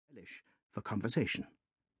relish for conversation.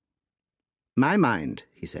 "My mind,"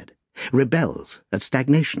 he said, "rebels at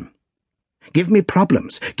stagnation. Give me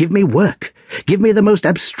problems, give me work, give me the most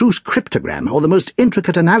abstruse cryptogram or the most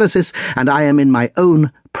intricate analysis, and I am in my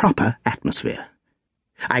own proper atmosphere.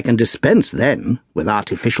 I can dispense then with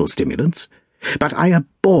artificial stimulants, but I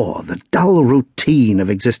abhor the dull routine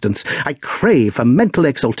of existence. I crave for mental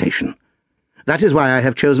exaltation. That is why I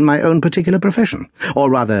have chosen my own particular profession,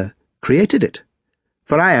 or rather created it,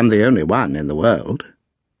 for I am the only one in the world."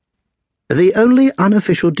 "The only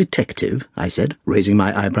unofficial detective?" I said, raising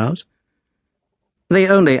my eyebrows. "The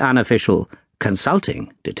only unofficial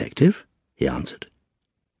consulting detective," he answered.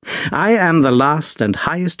 "I am the last and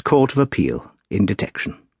highest court of appeal in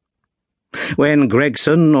detection. When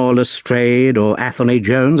Gregson or Lestrade or Athelney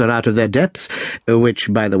Jones are out of their depths,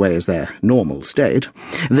 which, by the way, is their normal state,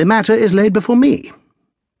 the matter is laid before me.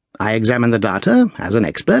 I examine the data as an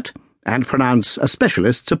expert and pronounce a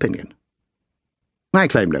specialist's opinion. I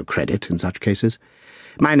claim no credit in such cases.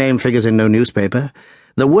 My name figures in no newspaper.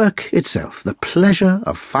 The work itself, the pleasure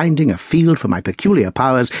of finding a field for my peculiar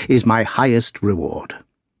powers, is my highest reward.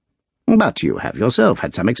 But you have yourself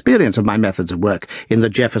had some experience of my methods of work in the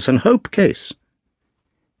Jefferson Hope case."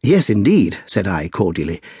 "Yes, indeed," said I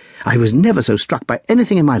cordially. "I was never so struck by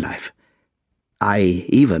anything in my life. I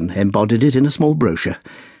even embodied it in a small brochure,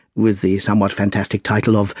 with the somewhat fantastic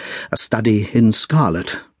title of A Study in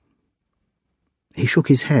Scarlet." He shook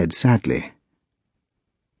his head sadly.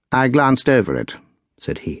 "I glanced over it,"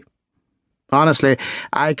 said he. "Honestly,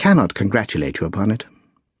 I cannot congratulate you upon it.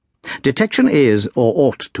 Detection is, or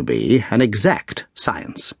ought to be, an exact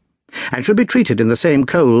science, and should be treated in the same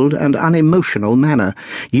cold and unemotional manner.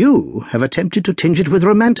 You have attempted to tinge it with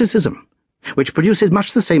romanticism, which produces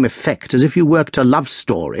much the same effect as if you worked a love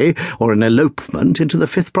story or an elopement into the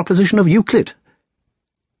fifth proposition of Euclid."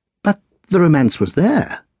 "But the romance was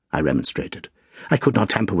there," I remonstrated. "I could not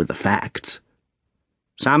tamper with the facts."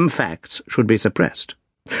 "Some facts should be suppressed,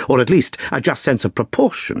 or at least a just sense of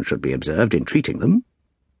proportion should be observed in treating them.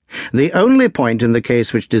 The only point in the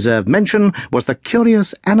case which deserved mention was the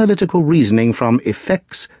curious analytical reasoning from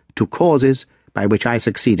effects to causes by which I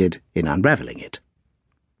succeeded in unravelling it."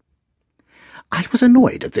 I was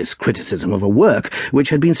annoyed at this criticism of a work which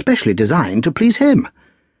had been specially designed to please him.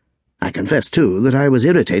 I confess, too, that I was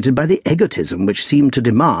irritated by the egotism which seemed to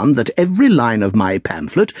demand that every line of my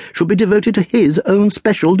pamphlet should be devoted to his own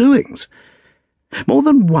special doings. More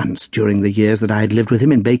than once during the years that I had lived with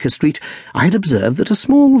him in Baker Street, I had observed that a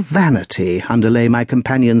small vanity underlay my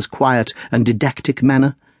companion's quiet and didactic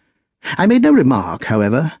manner. I made no remark,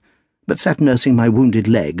 however, but sat nursing my wounded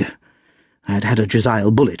leg. I had had a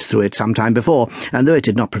Jezile bullet through it some time before, and though it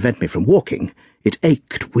did not prevent me from walking, it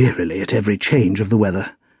ached wearily at every change of the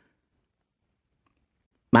weather.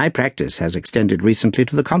 "My practice has extended recently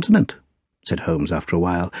to the continent," said Holmes after a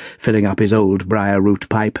while, filling up his old briar-root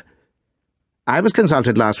pipe. "I was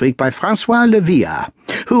consulted last week by Francois Levillard,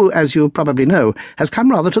 who, as you probably know, has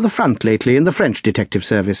come rather to the front lately in the French detective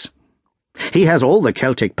service. He has all the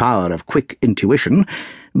Celtic power of quick intuition,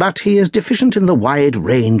 but he is deficient in the wide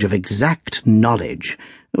range of exact knowledge,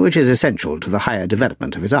 which is essential to the higher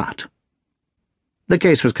development of his art. The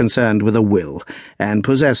case was concerned with a will, and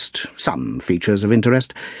possessed some features of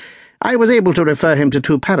interest. I was able to refer him to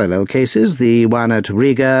two parallel cases, the one at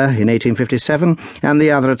Riga in 1857 and the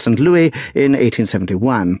other at St. Louis in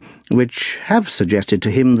 1871, which have suggested to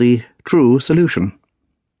him the true solution.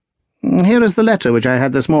 Here is the letter which I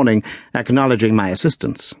had this morning, acknowledging my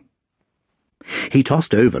assistance." He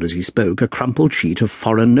tossed over as he spoke a crumpled sheet of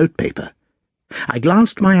foreign notepaper. I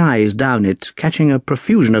glanced my eyes down it, catching a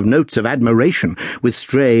profusion of notes of admiration with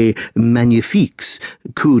stray magnifiques,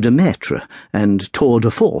 coups de maître, and tours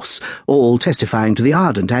de force, all testifying to the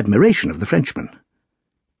ardent admiration of the Frenchman.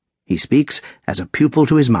 "He speaks as a pupil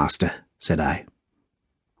to his master," said I.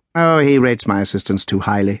 "Oh, he rates my assistance too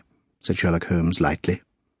highly," said Sherlock Holmes lightly.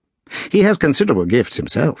 "He has considerable gifts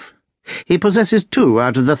himself. He possesses 2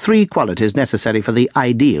 out of the 3 qualities necessary for the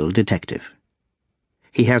ideal detective.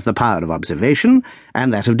 He has the power of observation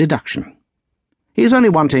and that of deduction. He is only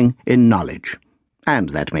wanting in knowledge, and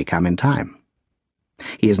that may come in time.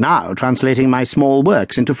 He is now translating my small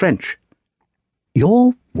works into French."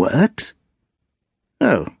 "Your works?"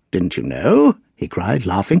 "Oh, didn't you know?" he cried,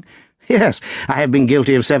 laughing. "Yes, I have been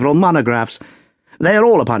guilty of several monographs. They are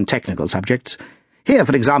all upon technical subjects. Here,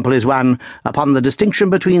 for example, is one upon the distinction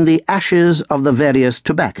between the ashes of the various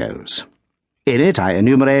tobaccos. In it I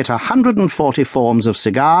enumerate 140 forms of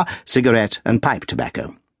cigar, cigarette, and pipe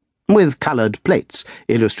tobacco, with coloured plates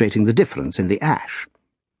illustrating the difference in the ash.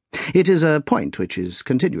 It is a point which is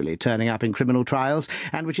continually turning up in criminal trials,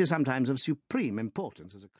 and which is sometimes of supreme importance as a clue.